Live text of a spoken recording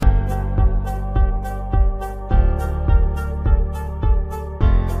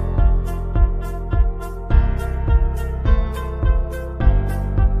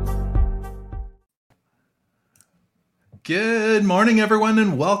Good morning, everyone,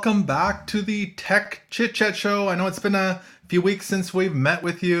 and welcome back to the Tech Chit Chat Show. I know it's been a few weeks since we've met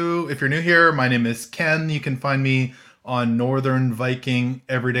with you. If you're new here, my name is Ken. You can find me on Northern Viking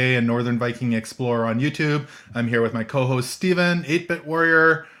Everyday and Northern Viking Explorer on YouTube. I'm here with my co-host Steven, 8-Bit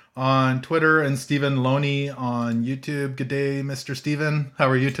Warrior on Twitter, and Steven Loney on YouTube. Good day, Mr. Steven. How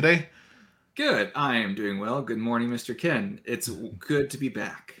are you today? Good. I am doing well. Good morning, Mr. Ken. It's good to be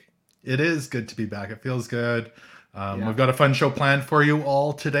back. It is good to be back. It feels good. We've got a fun show planned for you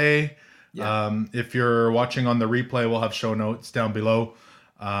all today. Yeah. If you're watching on the replay, we'll have show notes down below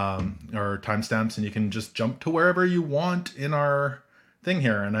or timestamps, and you can just jump to wherever you want in our thing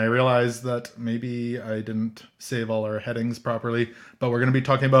here. And I realized that maybe I didn't save all our headings properly, but we're going to be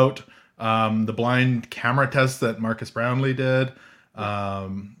talking about the blind camera test that Marcus Brownlee did,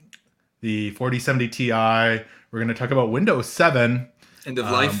 the 4070 Ti. We're going to talk about Windows 7. End of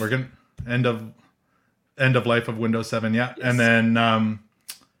life. We're going to end of life of Windows 7, yeah. Yes. And then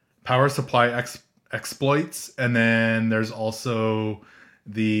power supply exploits, and then there's also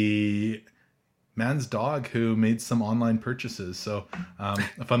the man's dog who made some online purchases. So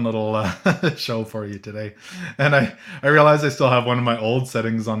a fun little show for you today. And I realized I still have one of my old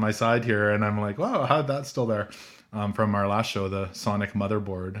settings on my side here, and I'm like, wow, how'd that still there from our last show, the Sonic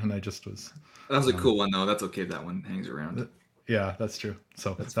motherboard. And I just was... That was a cool one, though. That's okay if that one hangs around. Yeah, that's true.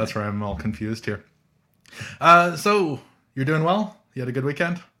 So that's where I'm all confused here. So you're doing well? You had a good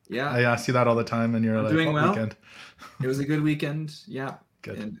weekend? Yeah. I ask you that all the time, and you're like, doing well. Weekend? It was a good weekend. Yeah.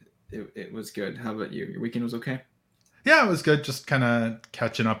 Good. And it was good. How about you? Your weekend was okay? Yeah, it was good. Just kind of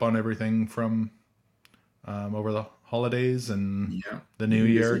catching up on everything from over the holidays and the new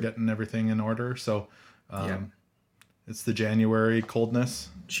year, getting everything in order. So it's the January coldness.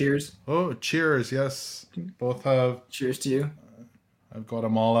 Cheers. Oh, cheers. Yes. Both have. Cheers to you. I've got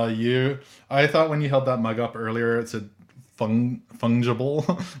them all. I thought when you held that mug up earlier, it said fungible,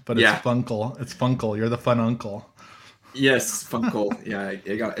 but it's Funkle. It's Funkle. You're the fun uncle. Yes, Funkle. Yeah, I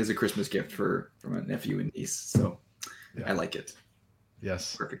got it as a Christmas gift from a nephew and niece. So I like it.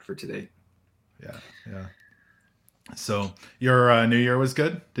 Yes. Perfect for today. Yeah. So your New Year was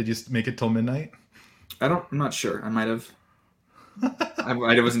good? Did you make it till midnight? I'm not sure. I might have.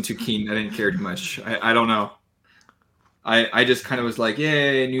 I wasn't too keen. I didn't care too much. I don't know. I just kind of was like,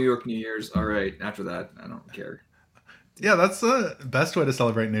 yay, New York, New Year's. All right. After that, I don't care. Yeah, that's the best way to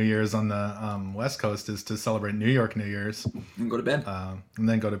celebrate New Year's on the West Coast is to celebrate New York New Year's. And go to bed. And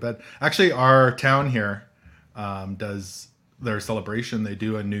then go to bed. Actually, our town here does their celebration. They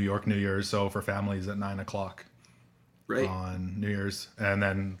do a New York New Year's, so for families at 9 o'clock on New Year's. And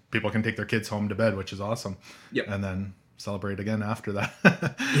then people can take their kids home to bed, which is awesome. Yep. And then celebrate again after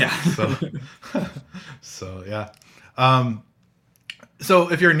that. Yeah. So yeah.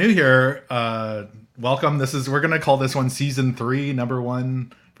 So if you're new here, welcome. We're going to call this one season 3, number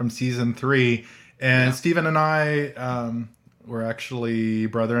 1 from season 3. And Steven and I, we're actually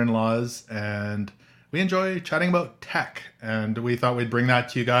brother-in-laws, and we enjoy chatting about tech. And we thought we'd bring that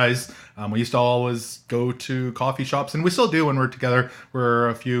to you guys. We used to always go to coffee shops, and we still do when we're together. We're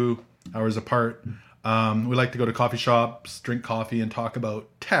a few hours apart. We like to go to coffee shops, drink coffee, and talk about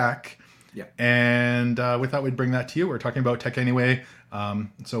tech. Yeah. And we thought we'd bring that to you. We're talking about tech anyway.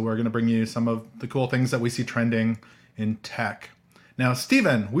 So we're going to bring you some of the cool things that we see trending in tech. Now,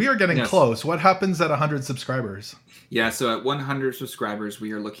 Steven, we are getting close. What happens at 100 subscribers? Yeah, so at 100 subscribers,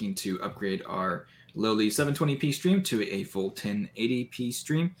 we are looking to upgrade our lowly 720p stream to a full 1080p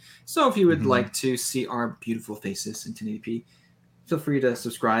stream. So if you would like to see our beautiful faces in 1080p, feel free to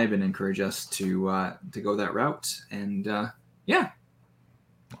subscribe and encourage us to go that route. And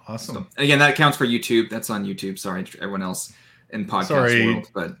Awesome. So, again, that counts for YouTube. That's on YouTube. Sorry, everyone else in podcast world,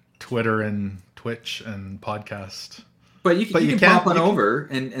 but Twitter and Twitch and podcast. But you can pop on over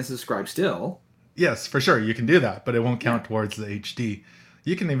and subscribe still. Yes, for sure. You can do that, but it won't count towards the HD.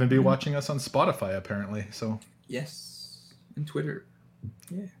 You can even be watching us on Spotify, apparently. So yes, and Twitter.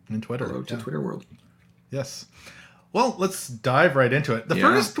 Yeah, and Twitter. Hello to Twitter world. Yes. Well, let's dive right into it. The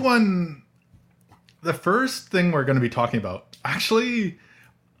first thing we're going to be talking about, actually,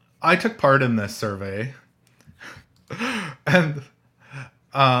 I took part in this survey, and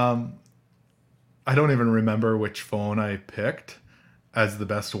I don't even remember which phone I picked as the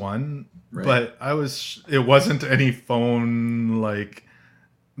best one, but it wasn't any phone like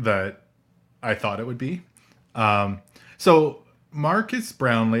that I thought it would be. So Marcus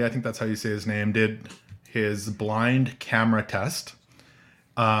Brownlee, I think that's how you say his name, did his blind camera test.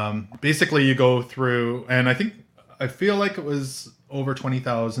 Basically you go through, and I feel like it was over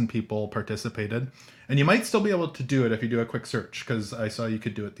 20,000 people participated, and you might still be able to do it if you do a quick search, because I saw you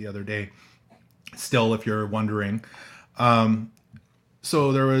could do it the other day still, if you're wondering.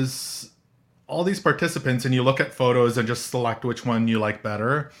 So there was all these participants, and you look at photos and just select which one you like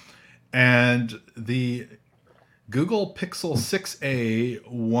better. And the Google Pixel 6a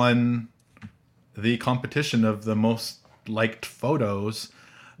won the competition of the most liked photos.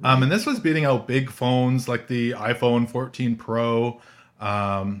 And this was beating out big phones like the iPhone 14 Pro,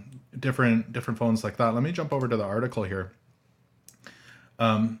 different phones like that. Let me jump over to the article here.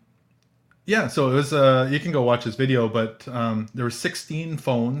 Yeah, so it was. You can go watch this video, but there were 16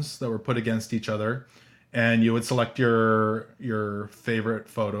 phones that were put against each other, and you would select your favorite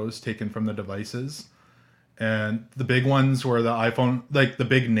photos taken from the devices. And the big ones were the iPhone, like the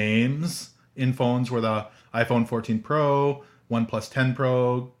big names in phones were the iPhone 14 Pro, OnePlus 10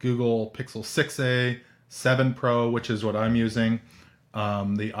 Pro, Google Pixel 6a, 7 Pro, which is what I'm using,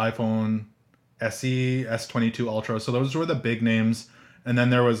 the iPhone SE, S22 Ultra. So those were the big names. And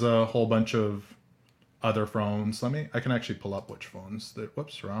then there was a whole bunch of other phones. I can actually pull up which phones.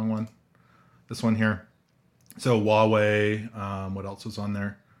 Whoops, wrong one. This one here. So Huawei, what else was on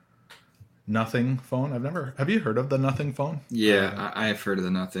there? Nothing phone. Have you heard of the Nothing phone? Yeah, I've heard of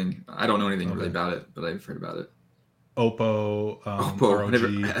the Nothing. I don't know anything really about it, but I've heard about it. Oppo, Oppo.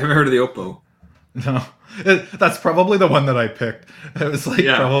 I haven't heard of the Oppo. No, that's probably the one that I picked. It was like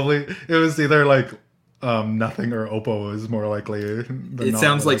probably it was either like Nothing or Oppo is more likely. It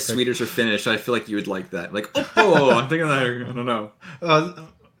sounds like Swedish or Finnish. I feel like you would like that. Like Oppo. I'm thinking that. I don't know.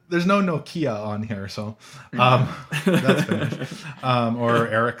 There's no Nokia on here, so that's Finnish. Or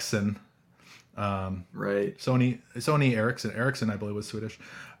Ericsson. Right. Sony Ericsson, I believe, was Swedish.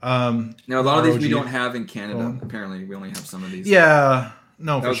 Now a lot of these we don't have in Canada. Apparently, we only have some of these. Yeah.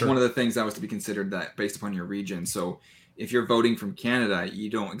 No, that was one of the things that was to be considered, that based upon your region. So if you're voting from Canada,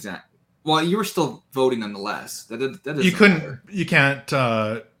 you don't well, you were still voting nonetheless. You can't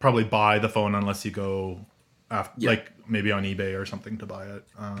probably buy the phone unless you go like maybe on eBay or something to buy it.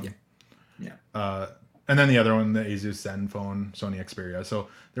 And then the other one, the Asus Zen phone, Sony Xperia. So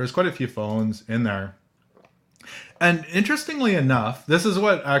there's quite a few phones in there. And interestingly enough, this is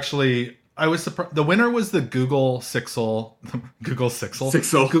what actually I was surprised. The winner was the Google Pixel Pixel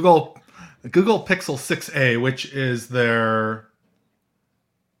 6a, which is their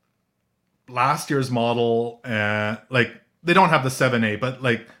last year's model. Like they don't have the 7a, but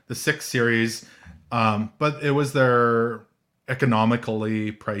like the 6 series. But it was their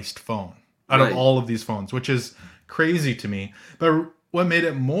economically priced phone out of all of these phones, which is crazy to me. But what made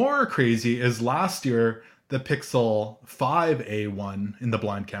it more crazy is last year the Pixel 5a won in the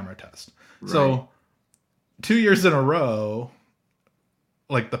blind camera test. Right. So 2 years in a row,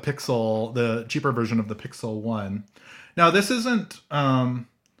 like the cheaper version of the Pixel won. Now this isn't the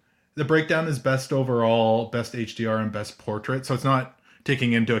breakdown is best overall, best HDR, and best portrait. So it's not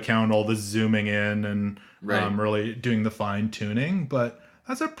taking into account all the zooming in and really doing the fine tuning, but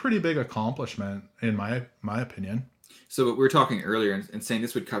that's a pretty big accomplishment in my opinion. So we were talking earlier and saying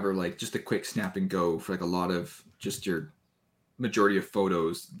this would cover like just a quick snap and go for like a lot of just your majority of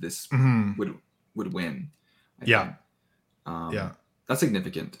photos. This would win. I think. That's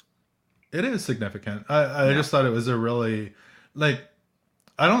significant. It is significant. I just thought it was a really like.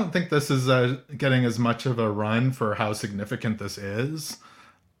 I don't think this is getting as much of a run for how significant this is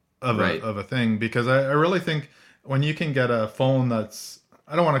of a thing, because I really think when you can get a phone that's,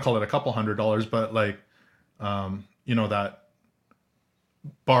 I don't want to call it a couple $100, but like, that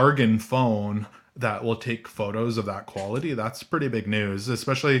bargain phone that will take photos of that quality, that's pretty big news,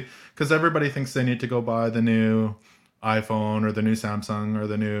 especially because everybody thinks they need to go buy the new iPhone or the new Samsung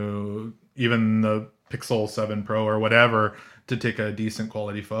or even the Pixel 7 Pro or whatever to take a decent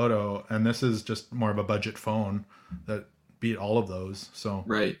quality photo. And this is just more of a budget phone that beat all of those. So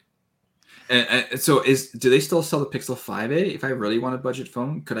right. And so do they still sell the Pixel 5a? If I really want a budget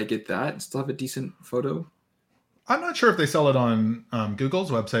phone, could I get that and still have a decent photo? I'm not sure if they sell it on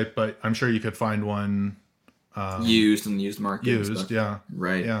Google's website, but I'm sure you could find one used in the used market. Used, yeah.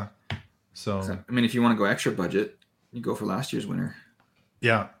 Right. Yeah. So I mean, if you want to go extra budget, you go for last year's winner.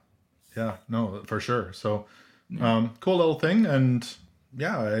 Yeah. Yeah. No, for sure. So cool little thing. And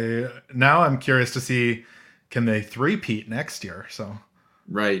now I'm curious to see, can they three-peat next year? So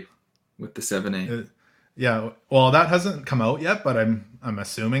right. With the 7A. Yeah. Well, that hasn't come out yet, but I'm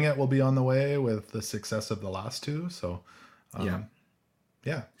assuming it will be on the way with the success of the last two. So yeah.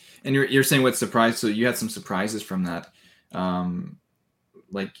 And you're saying what surprise? So you had some surprises from that.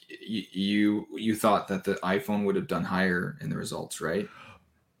 Like you thought that the iPhone would have done higher in the results, right?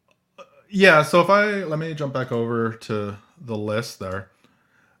 Yeah. So let me jump back over to the list there.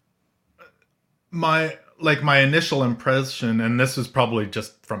 My initial impression, and this was probably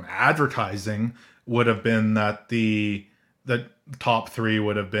just from advertising, would have been that the the top three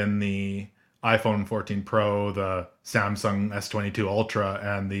would have been the iPhone 14 Pro, the Samsung S22 Ultra,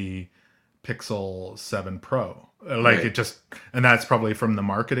 and the Pixel 7 Pro. Like Right. it just, and that's probably from the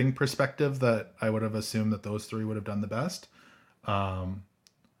marketing perspective that I would have assumed that those three would have done the best. Um,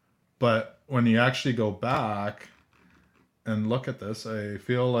 but when you actually go back and look at this, I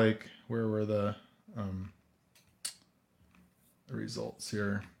feel like where were the results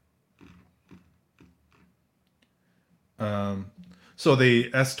here? So the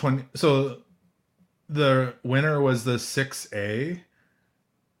S20, so the winner was the 6A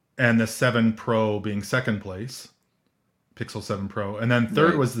and the 7 Pro being second place, Pixel 7 Pro, and then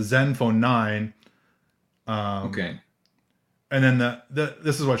third Right. was the Zenfone 9. Okay. And then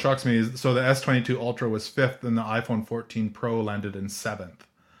this is what shocks me is so the S22 Ultra was fifth, and the iPhone 14 Pro landed in seventh.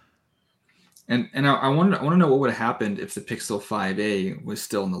 And I want to know what would have happened if the Pixel 5a was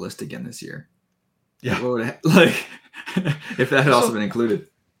still on the list again this year. Yeah, What would like if that had also been included?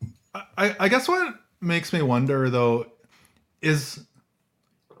 I guess what makes me wonder though is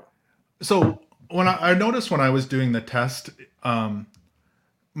so when I noticed when I was doing the test,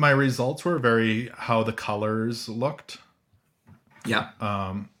 my results were very how the colors looked. Yeah.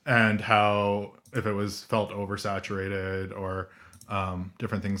 And how if it was felt oversaturated or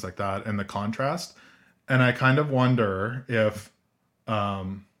different things like that, and the contrast. And I kind of wonder if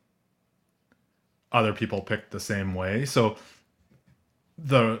other people picked the same way. So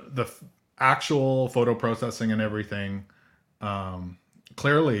the actual photo processing and everything,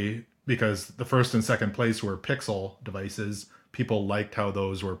 clearly because the first and second place were Pixel devices, people liked how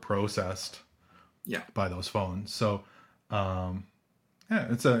those were processed. Yeah. By those phones. So yeah,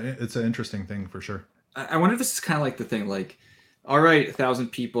 it's an interesting thing for sure. I wonder if this is kind of like the thing, like, all right, 1,000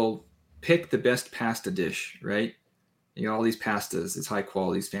 people pick the best pasta dish, right? You got all these pastas, it's high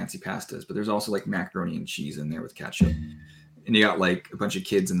quality, these fancy pastas, but there's also like macaroni and cheese in there with ketchup, and you got like a bunch of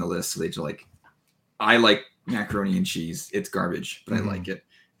kids in the list, so they just like, I like macaroni and cheese, it's garbage, but I like it.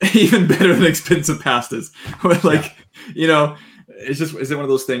 Even better than expensive pastas. But like, you know, it's just is it one of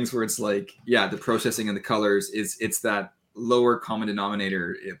those things where it's like, yeah, the processing and the colors it's that lower common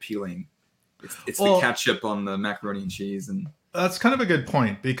denominator appealing. It's the ketchup on the macaroni and cheese, and that's kind of a good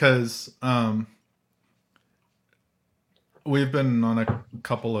point because we've been on a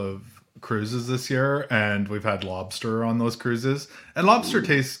couple of cruises this year, and we've had lobster on those cruises, and lobster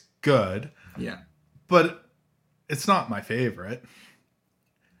tastes good. Yeah, but it's not my favorite.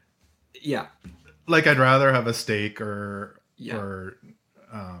 Yeah, like I'd rather have a steak or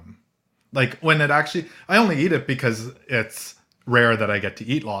like when it actually, I only eat it because it's rare that I get to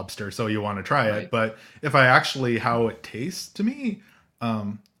eat lobster, so you want to try it. But if I actually how it tastes to me,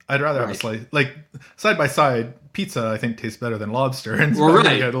 I'd rather have a slice. Like side by side, pizza I think tastes better than lobster. And so I'm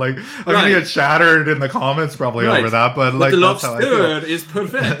gonna get shattered in the comments probably over that. But like the that's how I feel. lobster is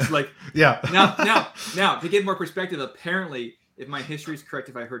perfect. Like yeah. Now to get more perspective, apparently, if my history is correct,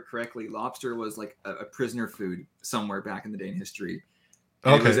 if I heard correctly, lobster was like a prisoner food somewhere back in the day in history.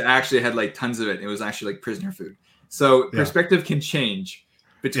 And it was actually had like tons of it. It was actually like prisoner food. So perspective can change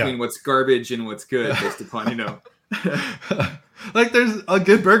between what's garbage and what's good based upon, you know. Like there's a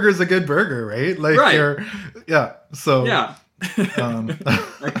good burger is a good burger, right? Like So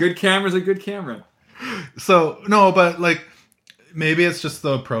a good camera is a good camera. So no, but like maybe it's just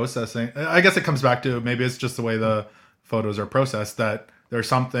the processing. I guess it comes back to maybe it's just the way the photos are processed, that there's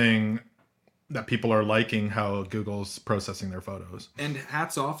something that people are liking how Google's processing their photos. And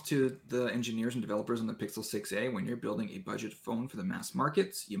hats off to the engineers and developers on the Pixel 6a. When you're building a budget phone for the mass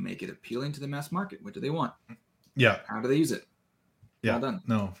markets, you make it appealing to the mass market. What do they want? Yeah. How do they use it? Yeah. Well done.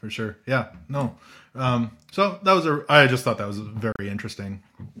 No, for sure. Yeah. No. So that was I just thought that was very interesting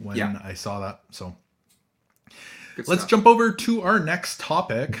when I saw that. So let's jump over to our next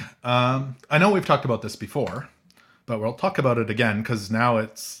topic. I know we've talked about this before, but we'll talk about it again because now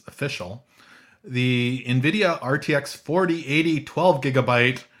it's official. The NVIDIA RTX 4080 12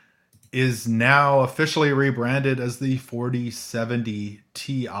 gigabyte is now officially rebranded as the 4070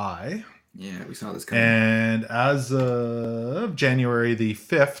 Ti. Yeah, we saw this coming. And as of January the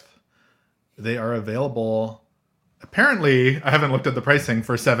 5th, they are available. Apparently, I haven't looked at the pricing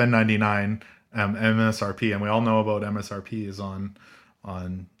for $799 MSRP, and we all know about MSRPs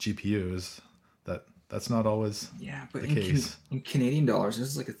on GPUs. That's not always but the case. In Canadian dollars, this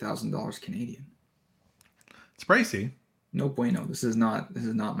is like $1,000 Canadian. It's pricey. No bueno. This is not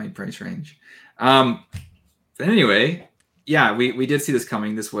my price range. But anyway, we did see this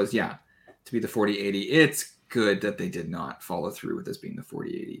coming. This was to be the 4080. It's good that they did not follow through with this being the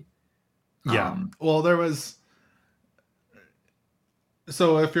 4080. Yeah. Well, there was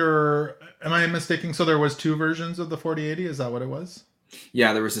So if you're, am I mistaken? So there was two versions of the 4080. Is that what it was?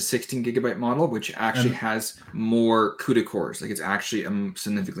 Yeah, there was a 16 gigabyte model, which actually And has more CUDA cores. Like it's actually a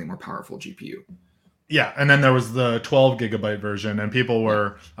significantly more powerful GPU. yeah, and then there was the 12 gigabyte version, and people Yeah.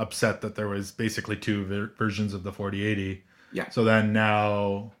 were upset that there was basically two versions of the 4080. Yeah. So then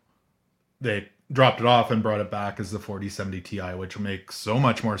now they dropped it off and brought it back as the 4070 Ti, which makes so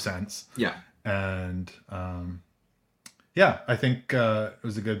much more sense. Yeah. And yeah, I think it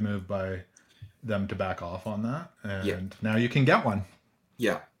was a good move by them to back off on that. Yeah. And now you can get one.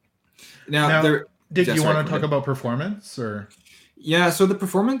 Yeah. Now, Now, there. did Yeah, you sorry, want go to talk ahead. about performance or? Yeah, so the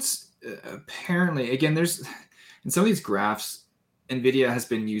performance apparently again there's in some of these graphs Nvidia has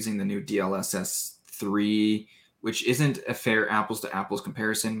been using the new DLSS 3 which isn't a fair apples to apples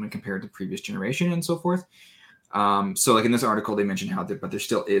comparison when compared to previous generation and so forth. So like in this article they mentioned how but there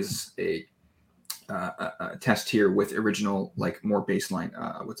still is a test here with original like more baseline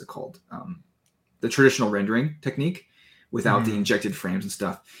what's it called the traditional rendering technique without the Mhm. injected frames and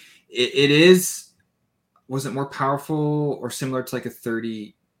stuff. It is was it more powerful or similar to like a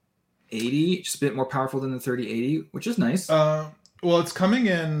 3080, just a bit more powerful than the 3080, which is nice. Well, it's coming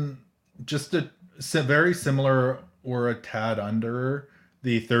in just very similar or a tad under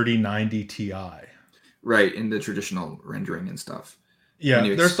the 3090 Ti. Right, in the traditional rendering and stuff. When Yeah,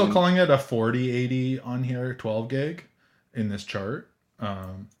 you they're still when, calling it a 4080 on here, 12 gig in this chart.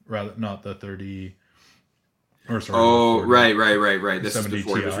 Rather not the 30 or sorry, the oh, 40 right. This is 70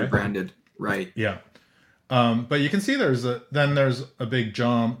 before it was Ti. rebranded. Right. Yeah. But you can see there's a big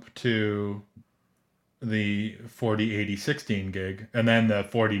jump to the 4080 16 gig, and then the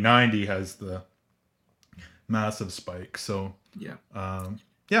 4090 has the massive spike. So Yeah.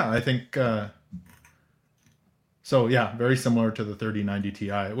 yeah, I think so. Yeah, very similar to the 3090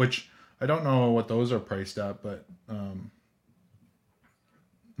 Ti, which I don't know what those are priced at, but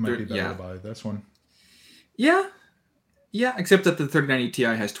might be better to Yeah. buy this one. Yeah. Yeah, except that the 3090 Ti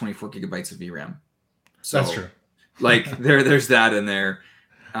has 24 gigabytes of VRAM. So That's true. like there's that in there.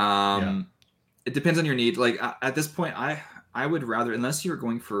 Yeah. It depends on your need. Like at this point I would rather unless you're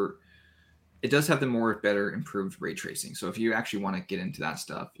going for it does have the more better improved ray tracing. So if you actually want to get into that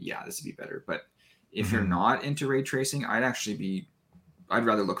stuff, yeah, this would be better. But if you're Mhm. not into ray tracing, I'd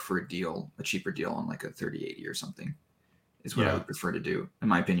rather look for a cheaper deal on like a 3080 or something. Is what I Yeah. would prefer to do, in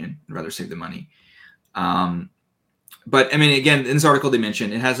my opinion. I'd rather save the money. But I mean, again, in this article they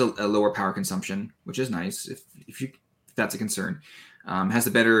mentioned it has a lower power consumption, which is nice if that's a concern. It has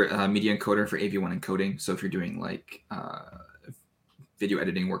a better media encoder for AV1 encoding. So if you're doing like video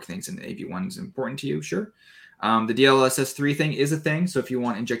editing work things and the AV1 is important to you, sure. The DLSS 3 thing is a thing. So if you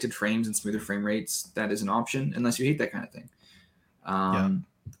want injected frames and smoother frame rates, that is an option, unless you hate that kind of thing.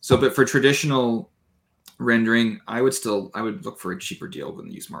 So, but for traditional rendering, I would look for a cheaper deal than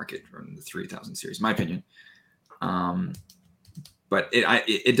the used market from the 3000 series, my opinion. But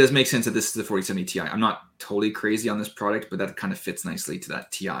it does make sense that this is the 4070 Ti. I'm not totally crazy on this product, but that kind of fits nicely to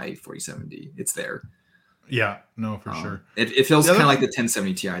that Ti 4070. It's there. Yeah. No, for sure. It feels kind of like the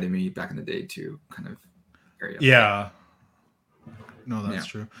 1070 Ti to me back in the day too, kind of area. Yeah. No, that's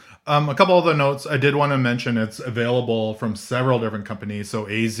true. A couple of the notes I did want to mention. It's available from several different companies. So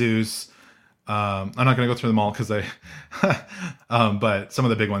Asus. I'm not going to go through them all because but some of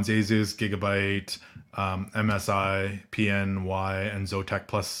the big ones: Asus, Gigabyte, MSI, PNY, and Zotac.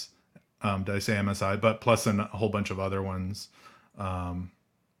 Plus, did I say MSI? But plus a whole bunch of other ones that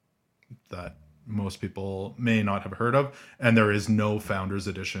most people may not have heard of. And there is no Founders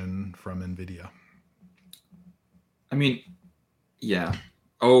Edition from NVIDIA. I mean, yeah.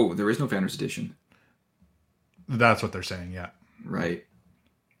 Oh, there is no Founders Edition. That's what they're saying. Yeah. Right.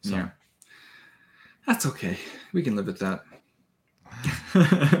 So. Yeah. That's okay. We can live with that.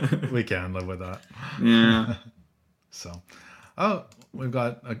 We can live with that. Yeah. So, oh, we've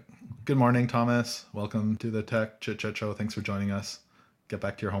got a good morning, Thomas. Welcome to the Tech Chit Chat Show. Thanks for joining us. Get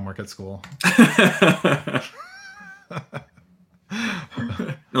back to your homework at school.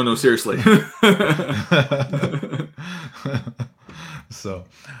 No, seriously. So,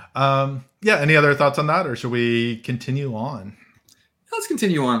 yeah, any other thoughts on that, or should we continue on? Let's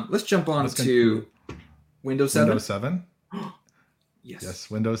continue on. Let's jump on to Windows 7. Windows 7? Yes,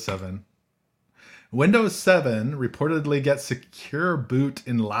 Windows 7. Windows 7 reportedly gets secure boot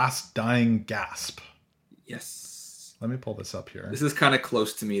in last dying gasp. Yes. Let me pull this up here. This is kind of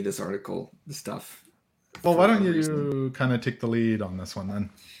close to me, this article, this stuff. Well, why don't you kind of take the lead on this one then?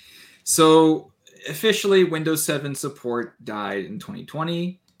 So, officially, Windows 7 support died in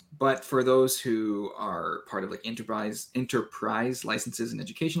 2020. But for those who are part of like enterprise licenses and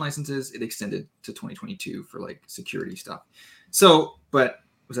education licenses, it extended to 2022 for like security stuff. So, but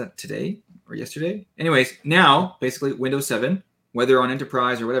was that today or yesterday? Anyways, now basically Windows 7, whether on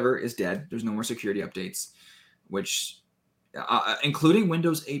enterprise or whatever, is dead. There's no more security updates, which including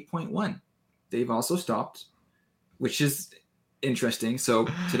Windows 8.1, they've also stopped, which is interesting. So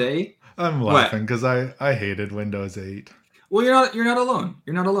today, I'm laughing because I hated Windows 8. Well, you're not alone.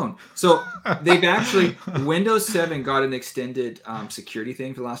 You're not alone. So they've actually Windows 7 got an extended security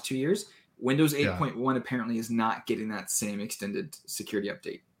thing for the last 2 years. Windows 8.1 apparently is not getting that same extended security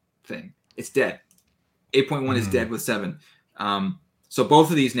update thing. It's dead. 8.1 is dead with 7. So both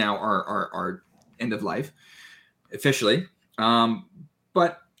of these now are end of life officially.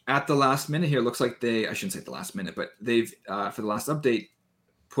 But at the last minute here, looks like I shouldn't say at the last minute, but they've for the last update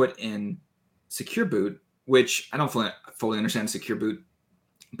put in Secure Boot, which I don't fully understand Secure Boot,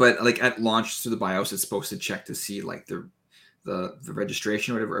 but like at launch through the BIOS, it's supposed to check to see like the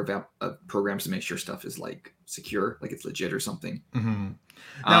registration or whatever of programs to make sure stuff is like secure, like it's legit or something. Mm-hmm.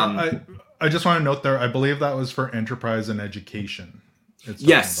 Now, I just want to note there, I believe that was for enterprise and education. It's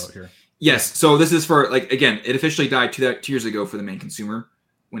yes. about here. Yes. So this is for like, again, it officially died 2 years ago for the main consumer,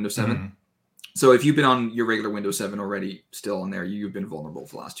 Windows 7. Mm-hmm. So if you've been on your regular Windows 7 already, still on there, you've been vulnerable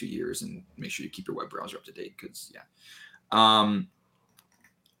for the last 2 years, and make sure you keep your web browser up to date because, yeah.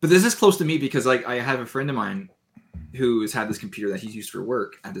 But this is close to me because like I have a friend of mine who has had this computer that he's used for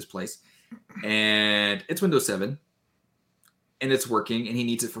work at this place, and it's Windows 7, and it's working, and he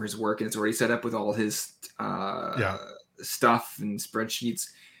needs it for his work, and it's already set up with all his stuff and spreadsheets.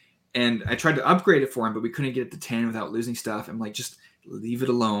 And I tried to upgrade it for him, but we couldn't get it to 10 without losing stuff. I'm like, just leave it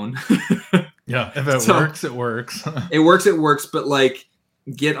alone. Yeah, if it works, it works. It works, but like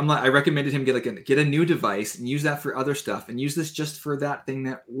I recommended him get a new device and use that for other stuff, and use this just for that thing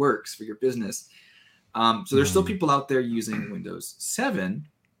that works for your business. So there's still people out there using Windows 7.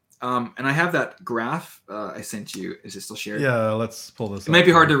 And I have that graph I sent you. Is it still shared? Yeah, let's pull this up. It might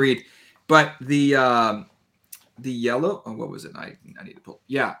be hard to read, but the yellow, what was it? I need to pull.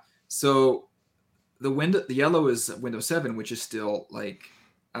 Yeah. So the yellow is Windows 7, which is still like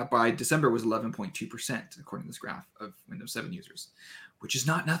by December was 11.2% according to this graph of Windows 7 users, which is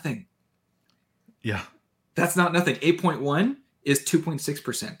not nothing. Yeah, that's not nothing. 8.1 is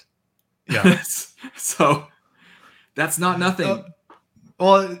 2.6%. Yeah, so that's not nothing.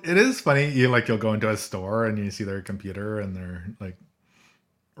 Well, it is funny. You'll go into a store and you see their computer and they're like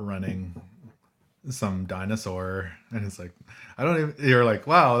running some dinosaur, and it's like you're like,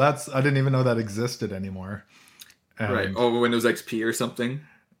 wow, I didn't even know that existed anymore. And, right. Oh, Windows XP or something.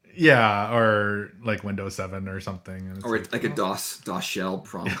 Yeah, or like Windows 7 or something, and it's or like a DOS shell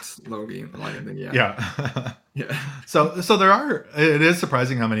prompt logging. Yeah. Yeah. So it is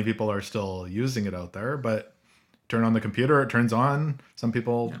surprising how many people are still using it out there, but turn on the computer, it turns on. Some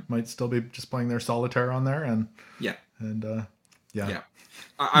people might still be just playing their solitaire on there, and yeah.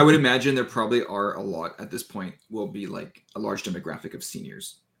 I would imagine there probably are a lot at this point. Will be like a large demographic of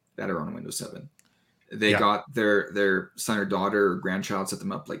seniors that are on Windows 7. They got their son or daughter or grandchild set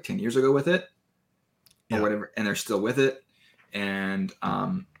them up like 10 years ago with it, or whatever, and they're still with it. And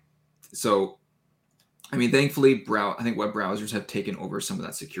so, I mean, thankfully, I think web browsers have taken over some of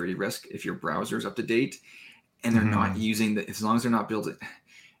that security risk. If your browser is up to date and they're not using as long as they're not built in,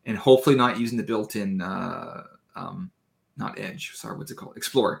 and hopefully not using the built-in, not Edge, sorry, what's it called?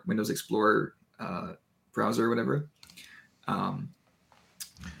 Explorer, Windows Explorer browser or whatever. But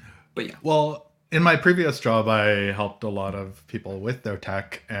yeah. Well, in my previous job, I helped a lot of people with their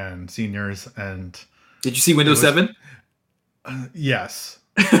tech and seniors. And did you see Windows 7? Yes.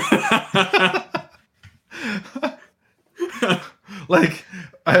 Like,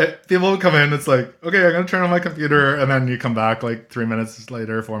 people would come in, it's like, okay, I'm going to turn on my computer. And then you come back like 3 minutes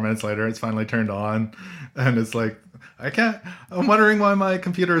later, 4 minutes later, it's finally turned on. And it's like, I'm wondering why my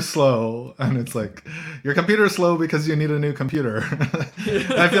computer is slow. And it's like, your computer is slow because you need a new computer.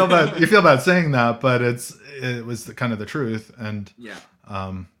 I feel bad. You feel bad saying that, but it was kind of the truth. And,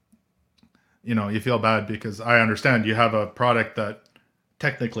 you feel bad because I understand you have a product that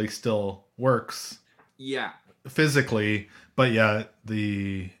technically still works. Yeah. Physically, but yet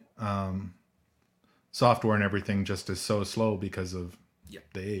the software and everything just is so slow because of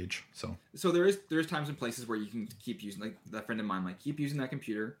the age. So there's times and places where you can keep using, like that friend of mine, like keep using that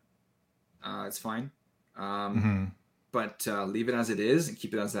computer. It's fine. But leave it as it is and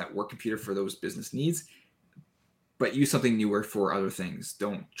keep it as that work computer for those business needs. But use something newer for other things.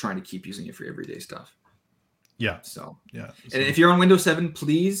 Don't try to keep using it for everyday stuff. Yeah. So and if you're on Windows 7,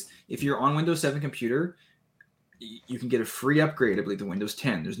 please, if you're on Windows 7 computer, you can get a free upgrade, I believe, to Windows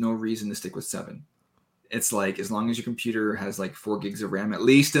 10. There's no reason to stick with 7. It's like as long as your computer has like 4 gigs of RAM at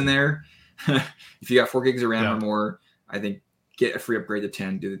least in there. If you got 4 gigs of RAM or more, I think get a free upgrade to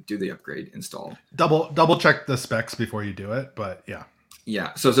 10. Do the upgrade install. Double check the specs before you do it, but yeah.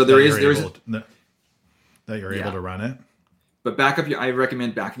 Yeah. So there is that you're able to run it. But I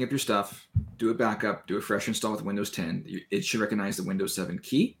recommend backing up your stuff. Do a backup. Do a fresh install with Windows 10. It should recognize the Windows 7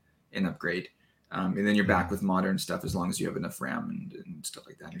 key and upgrade. And then you're back with modern stuff as long as you have enough RAM and stuff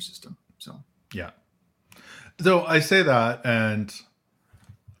like that in your system. So yeah. So I say that, and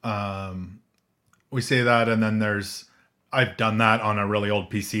we say that, and then I've done that on a really old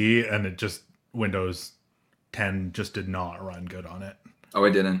PC, and it just Windows 10 just did not run good on it. Oh,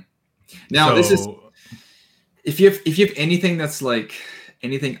 it didn't. Now this is if you have anything that's like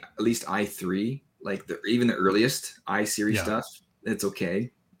anything at least i3, like even the earliest i-series stuff, it's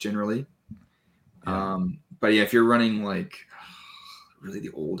okay generally. But yeah, if you're running like really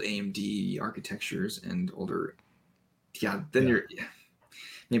the old AMD architectures and older, then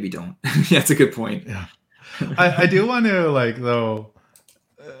maybe don't. Yeah, that's a good point. Yeah, I do want to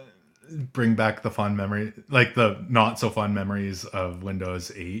bring back the fun memory, like the not so fun memories of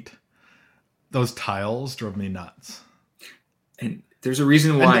Windows 8. Those tiles drove me nuts. And there's a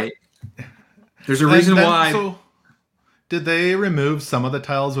reason why. So did they remove some of the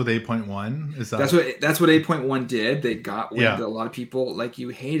tiles with 8.1? That's what 8.1 did. They got a lot of people like you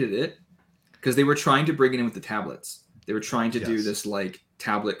hated it because they were trying to bring it in with the tablets. They were trying to do this like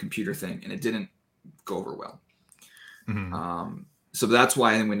tablet computer thing, and it didn't go over well. Mm-hmm. So that's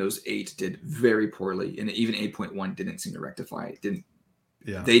why I think Windows 8 did very poorly, and even 8.1 didn't seem to rectify it. Didn't.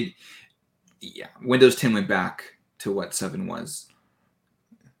 Yeah. Windows 10 went back to what 7 was.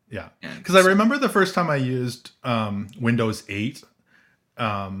 Yeah, because I remember the first time I used Windows 8,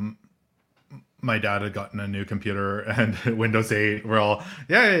 my dad had gotten a new computer and Windows 8. We're all,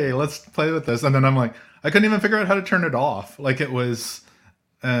 yay, let's play with this. And then I'm like, I couldn't even figure out how to turn it off. Like it was,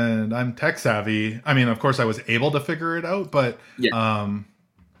 and I'm tech savvy. I mean, of course I was able to figure it out, but it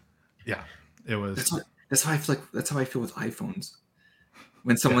was. That's how I feel. That's how I feel with iPhones.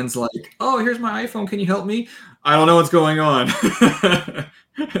 When someone's like, "Oh, here's my iPhone. Can you help me?" I don't know what's going on.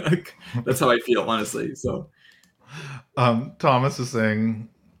 That's how I feel, honestly. So, Thomas is saying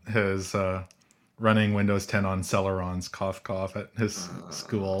his running Windows 10 on Celeron's cough at his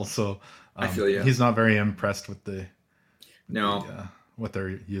school. So I feel you. He's not very impressed with what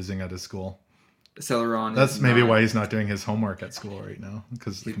they're using at his school. Celeron. That's maybe why he's not doing his homework at school right now,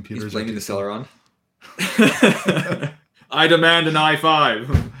 because the computers. He's blaming the Celeron. I demand an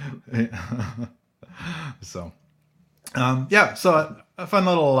i5. So, so a fun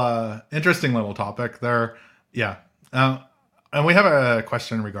little, interesting little topic there. Yeah. And we have a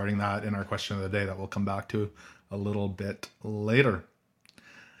question regarding that in our question of the day that we'll come back to a little bit later.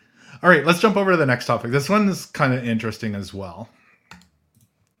 All right, let's jump over to the next topic. This one is kind of interesting as well.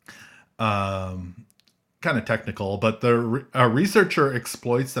 Kind of technical, but a researcher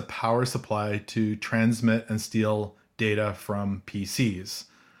exploits the power supply to transmit and steal data from PCs.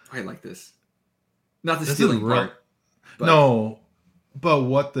 I like this. Not the stealing part. But... No, but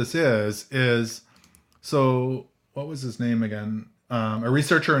what this is so what was his name again? A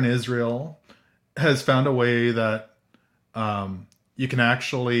researcher in Israel has found a way that you can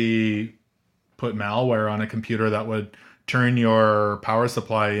actually put malware on a computer that would turn your power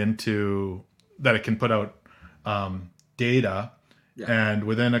supply into that it can put out data. Yeah. And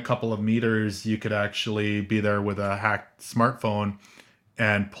within a couple of meters, you could actually be there with a hacked smartphone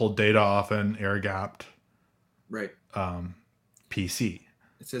and pull data off an air-gapped PC.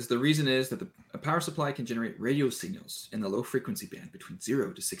 It says the reason is that a power supply can generate radio signals in the low frequency band between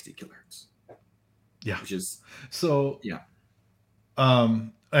 0 to 60 kilohertz. Yeah. Which is... So... Yeah.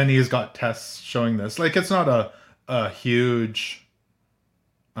 And he's got tests showing this. Like, it's not a huge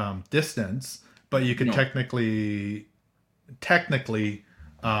distance, but you could technically,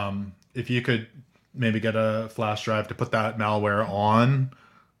 if you could maybe get a flash drive to put that malware on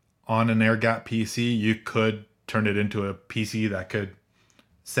an air-gapped PC, you could turn it into a PC that could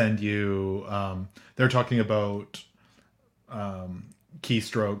send you, they're talking about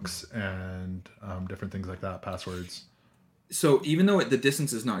keystrokes and different things like that, passwords. So even though the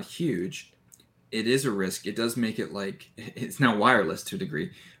distance is not huge, it is a risk. It does make it like, it's now wireless to a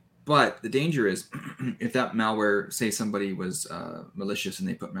degree. But the danger is if that malware, say somebody was malicious and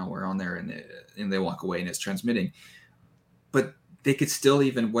they put malware on there and they walk away and it's transmitting, but they could still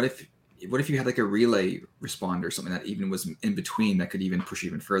even, what if you had like a relay responder or something that even was in between that could even push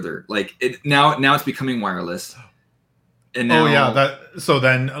even further? Like now it's becoming wireless. And Oh now, yeah, that so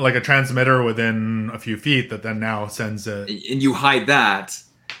then like a transmitter within a few feet that then now sends it. and you hide that,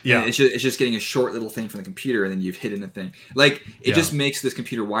 and Yeah, it's just getting a short little thing from the computer, and then you've hidden a thing. Like it yeah, just makes this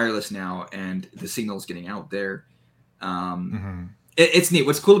computer wireless now, and the signal's getting out there. hmm It's neat.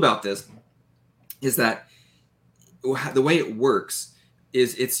 What's cool about this is that the way it works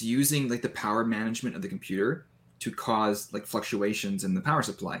is it's using like the power management of the computer to cause like fluctuations in the power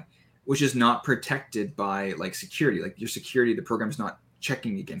supply, which is not protected by like security. Like your security, the program is not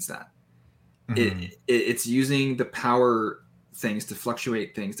checking against that. hmm It's using the power things to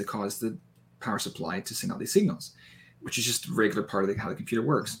fluctuate things to cause the power supply to send out these signals, which is just a regular part of how the computer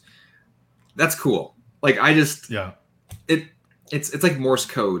works. That's cool. Like I just yeah, it's like Morse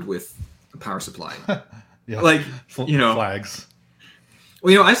code with a power supply. yeah. Like you know, Flags.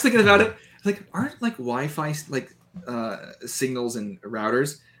 well, you know, I was thinking about it. Like, aren't like Wi-Fi like signals and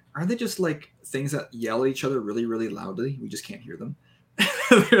routers? Aren't they just like things that yell at each other really, really loudly? We just can't hear them.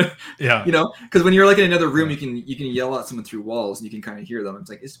 Yeah, You know, because when you're like in another room, yeah, you can yell at someone through walls and you can kind of hear them. It's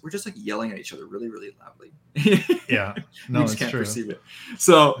like we're just like yelling at each other really, really loudly. yeah. We No, just it's can't true. perceive it.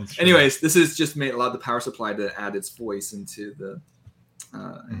 So, It's true. anyways, this is just made allowed the power supply to add its voice into the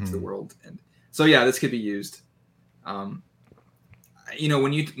Mhm. world, and so yeah, this could be used. Um, you know,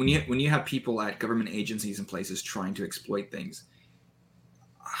 when you have people at government agencies and places trying to exploit things,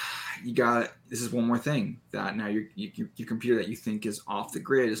 you got this is one more thing that now your computer that you think is off the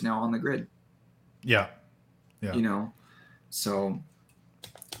grid is now on the grid. Yeah, yeah, You know, so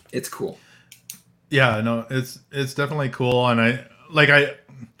it's cool. yeah. No, it's definitely cool, and I.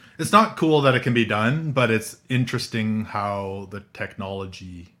 It's not cool that it can be done, but it's interesting how the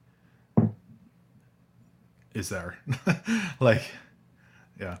technology is there. Like,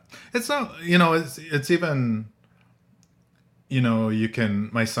 yeah, it's not. It's even. You can.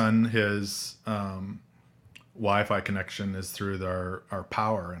 My son, his Wi-Fi connection is through our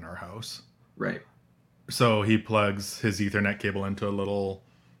power in our house. Right. So he plugs his Ethernet cable into a little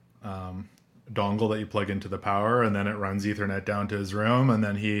um, dongle that you plug into the power, and then it runs Ethernet down to his room, and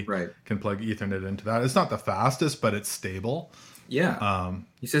then he Right. can plug Ethernet into that. It's not the fastest, but it's stable. Yeah. Um,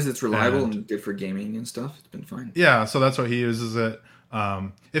 He says it's reliable and and good for gaming and stuff. It's been fine. yeah, so that's what he uses it.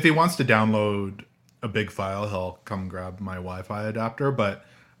 If he wants to download a big file, he'll come grab my Wi-Fi adapter, but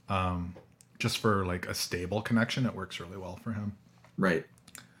just for like a stable connection, it works really well for him. Right.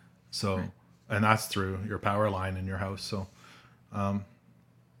 So, Right. and that's through your power line in your house. So,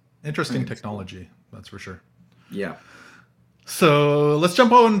 interesting That's cool. technology, that's for sure. Yeah. So let's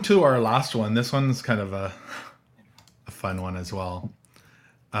jump on to our last one. This one's kind of a fun one as well.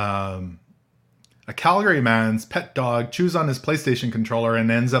 A Calgary man's pet dog chews on his PlayStation controller and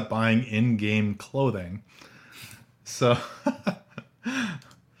ends up buying in-game clothing. So,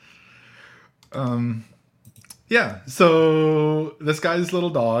 yeah. So this guy's little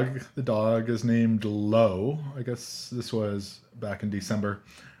dog, the dog is named Lo. I guess this was back in December.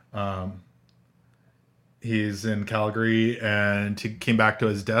 He's in Calgary and he came back to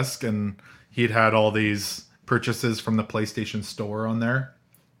his desk and he'd had all these purchases from the PlayStation Store on there.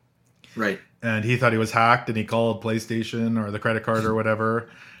 Right. And he thought he was hacked and he called PlayStation or the credit card or whatever.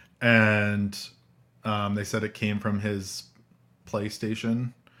 And they said it came from his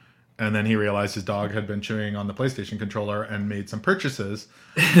PlayStation. And then he realized his dog had been chewing on the PlayStation controller and made some purchases.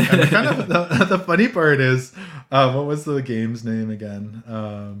 And the funny part is, what was the game's name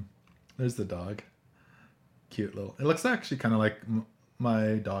again? There's the dog. Cute little. It looks actually kind of like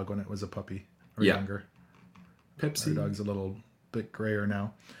my dog when it was a puppy or younger. Pepsi. Our dog's a little bit grayer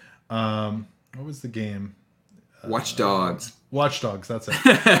now. What was the game? Watch Dogs. Watch Dogs. That's it.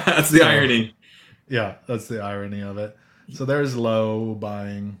 That's the irony. Yeah, that's the irony of it. So there's Lo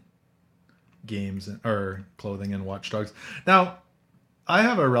buying games or clothing in Watch Dogs. Now, I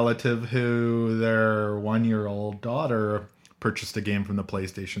have a relative who their 1-year-old daughter purchased a game from the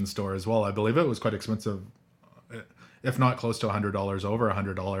PlayStation Store as well. I believe it was quite expensive, if not close to $100, over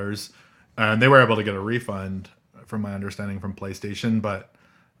 $100. And they were able to get a refund, from my understanding, from PlayStation, but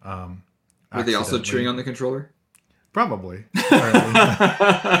Were they also chewing on the controller? Probably.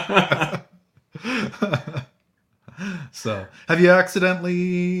 So, have you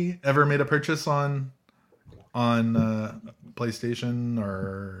accidentally ever made a purchase on PlayStation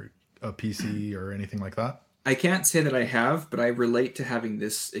or a PC or anything like that? I can't say that I have, but I relate to having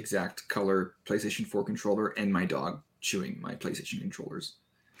this exact color PlayStation 4 controller and my dog chewing my PlayStation controllers.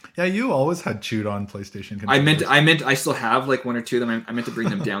 Yeah, you always had chewed on PlayStation controllers. I meant I still have like one or two of them. I meant to bring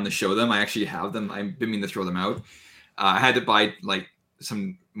them down to show them. I actually have them. I've been meaning to throw them out. I had to buy like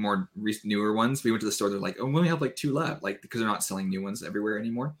some more newer ones. We went to the store. They're like, oh, we only have like 2 left, like because they're not selling new ones everywhere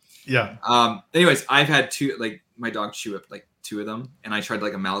anymore. Yeah. Anyways, I've had 2. Like my dog chew up like 2 of them, and I tried to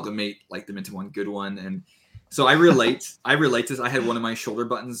like amalgamate like them into one good one. And so I relate. I relate to this. I had one of my shoulder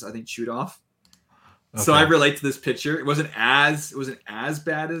buttons, I think, chewed off. Okay. So I relate to this picture. It wasn't as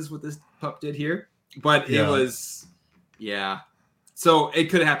bad as what this pup did here, but it was, yeah. So it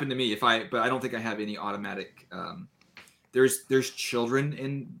could have happened to me but I don't think I have any automatic. There's children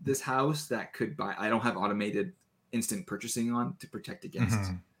in this house that could buy. I don't have automated instant purchasing on to protect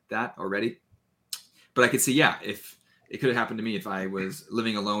against that already. But I could see, if it could have happened to me if I was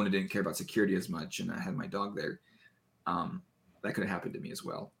living alone and didn't care about security as much, and I had my dog there, that could have happened to me as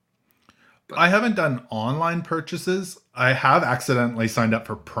well. But I haven't done online purchases. I have accidentally signed up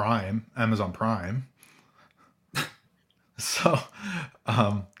for Prime, Amazon Prime. So,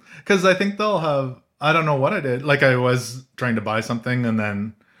 because I think they'll have, I don't know what I did. Like I was trying to buy something and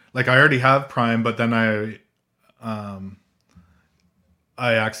then like I already have Prime, but then I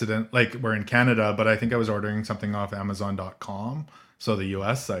like we're in Canada, but I think I was ordering something off Amazon.com. So the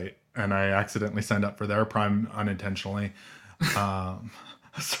US site, and I accidentally signed up for their Prime unintentionally.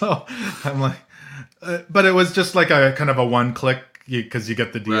 So I'm like, but it was just like a kind of a one click because you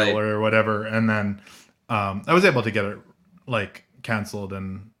get the deal or whatever. And then I was able to get it like canceled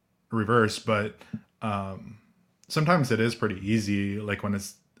and reversed, but sometimes it is pretty easy, like when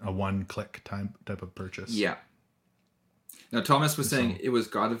it's a one click type of purchase. Yeah. Now Thomas was saying it was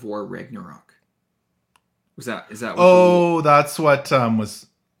God of War Ragnarok. Is that what that's what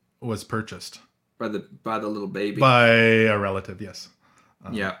was purchased by the little baby, by a relative? Yes.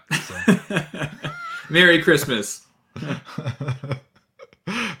 Yeah. So. Merry Christmas.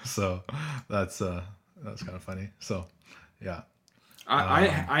 So that's kind of funny. So yeah.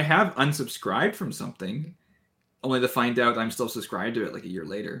 I have unsubscribed from something only to find out I'm still subscribed to it like a year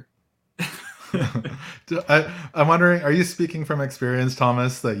later. I'm wondering, are you speaking from experience,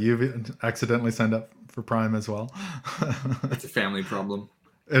 Thomas, that you've accidentally signed up for Prime as well? It's a family problem.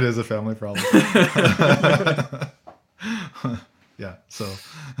 It is a family problem. Yeah. So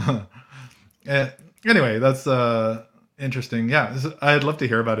anyway, that's interesting. Yeah. I'd love to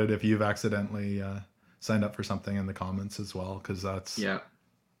hear about it if you've accidentally signed up for something in the comments as well. Cause that's, I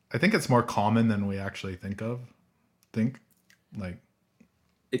think it's more common than we actually think. Like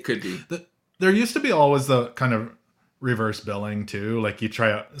it could be. There used to be always the kind of reverse billing too. Like you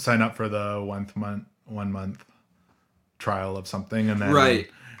sign up for the 1 month trial of something. And then,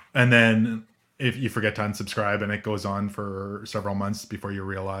 and then if you forget to unsubscribe and it goes on for several months before you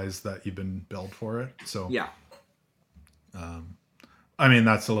realize that you've been billed for it. So, I mean,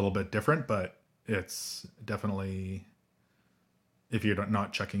 that's a little bit different, but it's definitely, if you're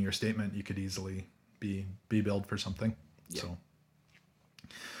not checking your statement, you could easily be billed for something. Yeah. So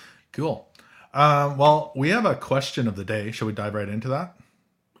cool. Well, we have a question of the day. Shall we dive right into that?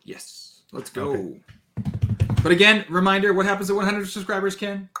 Yes, let's go. Okay. But again, reminder, what happens at 100 subscribers,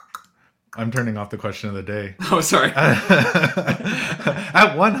 Ken? I'm turning off the question of the day. Oh, sorry.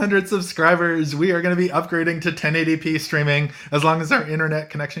 At 100 subscribers, we are going to be upgrading to 1080p streaming as long as our internet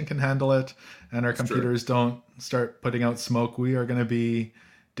connection can handle it and our computers don't start putting out smoke. We are going to be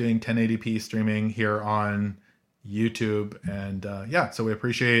doing 1080p streaming here on YouTube. And so we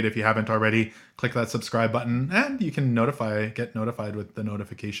appreciate, if you haven't already, click that subscribe button and you can get notified with the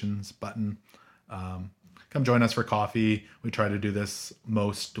notifications button. Come join us for coffee. We try to do this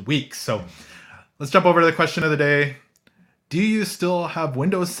most weeks. So let's jump over to the question of the day. Do you still have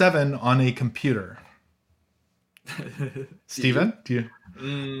Windows 7 on a computer? Steven, do you?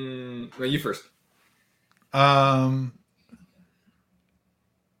 Well, you first.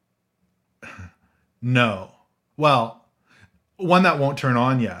 No. Well, one that won't turn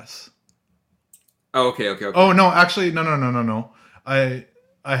on, yes. Oh, okay. Oh, no, actually, no.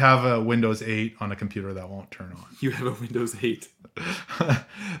 I have a Windows 8 on a computer that won't turn on. You have a Windows 8.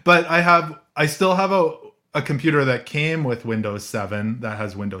 But I still have a computer that came with Windows 7 that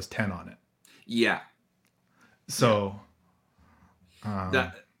has Windows 10 on it. Yeah. So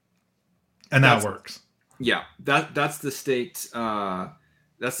that works. Yeah. That's the state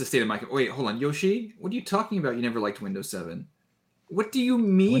that's the state of my... Wait, hold on. Yoshi, what are you talking about? You never liked Windows 7. What do you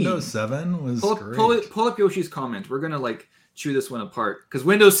mean? Windows 7 was great. Pull up Yoshi's comment. We're going to chew this one apart because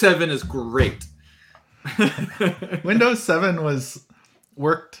Windows 7 is great. Windows 7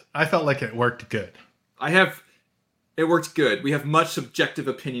 worked. I felt like it worked good. It worked good. We have much subjective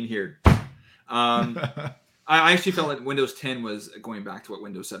opinion here. I actually felt like Windows 10 was going back to what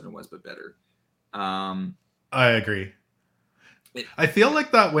Windows 7 was, but better. I agree. I feel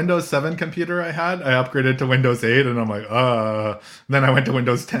like that Windows 7 computer I had, I upgraded to Windows 8 and I'm like, then I went to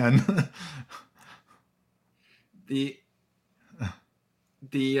Windows 10.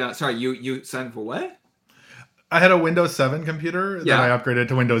 Sorry, you signed for what? I had a Windows 7 computer, then Yeah. I upgraded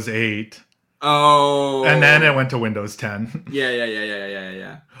to Windows 8. Oh. And then it went to Windows 10.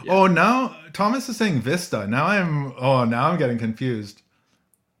 Yeah. Oh, now Thomas is saying Vista. Now I'm getting confused.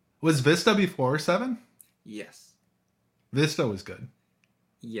 Was Vista before 7? Yes. Vista was good.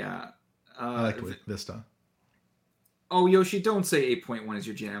 Yeah. I liked Vista. Oh, Yoshi, don't say 8.1 is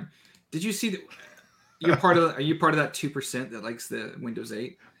your jam. Did you see that? Are you part of that 2% that likes the Windows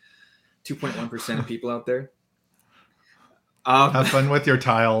 8? 2.1% of people out there. Have fun with your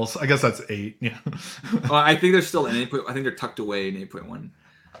tiles. I guess that's 8. Yeah. Well, I think they're still in 8. I think they're tucked away in 8.1.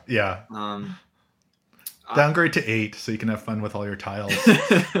 Yeah. Downgrade to 8 so you can have fun with all your tiles.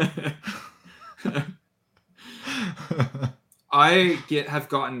 I have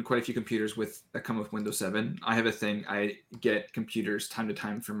gotten quite a few computers that come with Windows 7. I have a thing. I get computers time to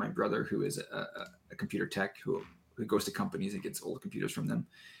time from my brother, who is a computer tech who goes to companies and gets old computers from them.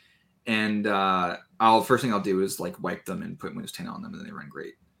 And first thing I'll do is like wipe them and put Windows 10 on them, and then they run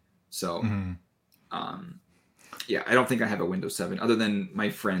great. So, yeah, I don't think I have a Windows 7 other than my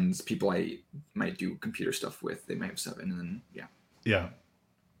friends, people I might do computer stuff with. They might have 7, and then yeah.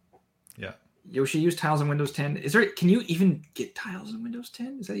 Yoshi, use tiles in Windows 10. Can you even get tiles in Windows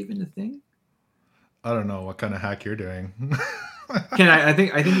 10? Is that even a thing? I don't know what kind of hack you're doing. I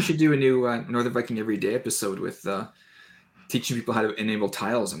think you should do a new Northern Viking Everyday episode with teaching people how to enable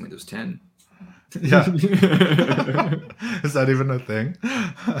tiles in Windows 10. Yeah. Is that even a thing?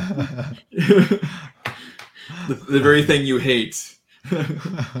 the very thing you hate.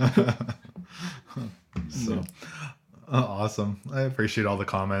 So awesome. I appreciate all the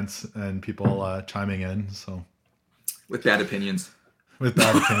comments and people chiming in. So with bad opinions. I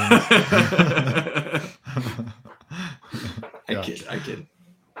kid.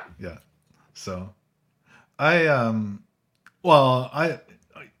 Yeah. So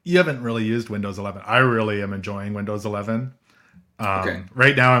you haven't really used Windows 11. I really am enjoying Windows 11. Okay.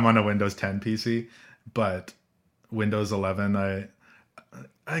 Right now I'm on a Windows 10 PC, but Windows 11,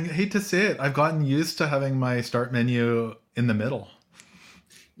 I hate to say it, I've gotten used to having my start menu in the middle.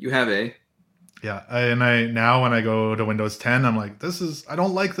 You have a? Yeah, now when I go to Windows 10, I'm like, I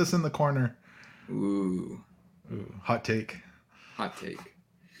don't like this in the corner. Ooh, hot take. Yeah.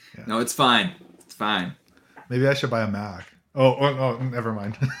 No, it's fine. Maybe I should buy a Mac. Oh, never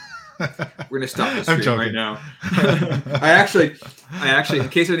mind. We're gonna stop this stream right now. I actually, in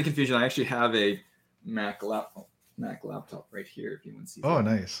case of any confusion, I actually have a Mac laptop right here. If you want to see. Oh,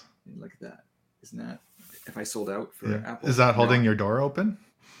 nice. Look at that. Isn't that? If I sold out for Apple, is that holding your door open?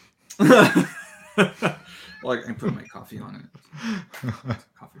 Well, I can put my coffee on it.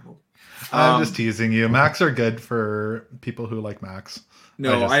 Coffee holder. I'm just teasing you. Macs are good for people who like Macs.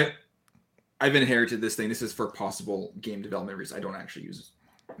 No, I've inherited this thing. This is for possible game development reasons. I don't actually use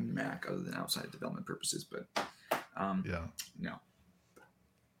Mac other than outside development purposes, but no.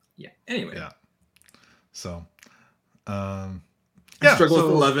 Yeah. Anyway. Yeah. So I struggle with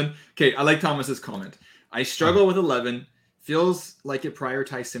 11. Okay, I like Thomas's comment. I struggle with 11. Feels like it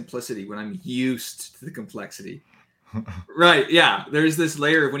prioritized simplicity when I'm used to the complexity. Right, yeah. There's this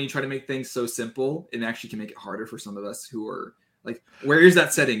layer of when you try to make things so simple, it actually can make it harder for some of us who are like, where is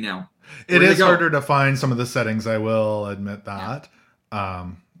that setting now? It is harder to find some of the settings, I will admit that.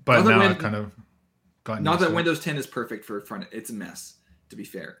 Yeah. But now I've kind of gotten not that Windows 10 is perfect for front. It's a mess, to be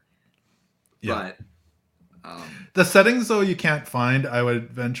fair. Yeah. But the settings, though, you can't find. I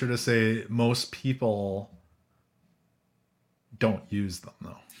would venture to say most people don't use them,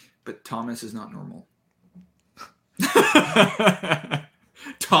 though. But Thomas is not normal.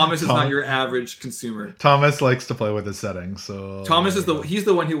 Thomas is not your average consumer. Thomas likes to play with his settings, so Thomas is he's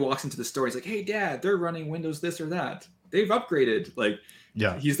the one who walks into the store. He's like, "Hey, Dad, they're running Windows this or that. They've upgraded." Like,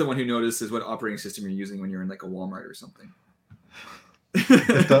 yeah, he's the one who notices what operating system you're using when you're in like a Walmart or something.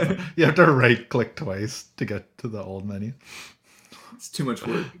 You have to right click twice to get to the old menu. It's too much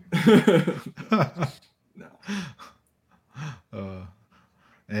work. No.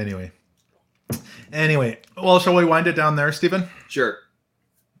 Anyway, well, shall we wind it down there, Stephen? Sure.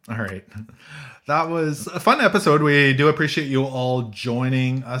 All right. That was a fun episode. We do appreciate you all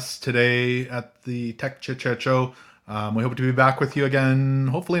joining us today at the Tech Chit Chat Show. We hope to be back with you again,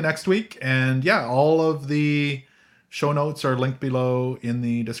 hopefully next week. And yeah, all of the show notes are linked below in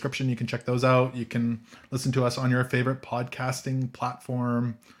the description. You can check those out. You can listen to us on your favorite podcasting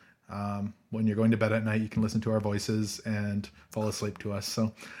platform. When you're going to bed at night, you can listen to our voices and fall asleep to us.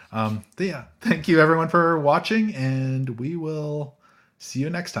 So, yeah, thank you everyone for watching, and we will see you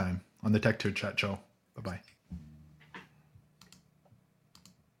next time on the Tech Tutor Chat Show. Bye-bye.